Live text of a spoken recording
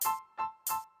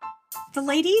The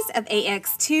Ladies of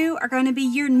AX2 are going to be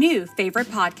your new favorite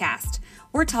podcast.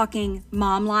 We're talking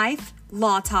mom life,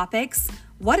 law topics,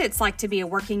 what it's like to be a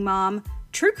working mom,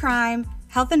 true crime,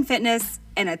 health and fitness,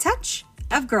 and a touch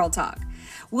of girl talk.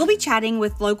 We'll be chatting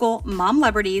with local mom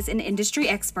celebrities and industry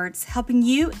experts, helping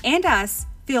you and us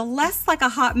feel less like a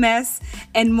hot mess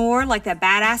and more like the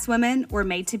badass women we're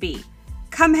made to be.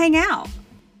 Come hang out.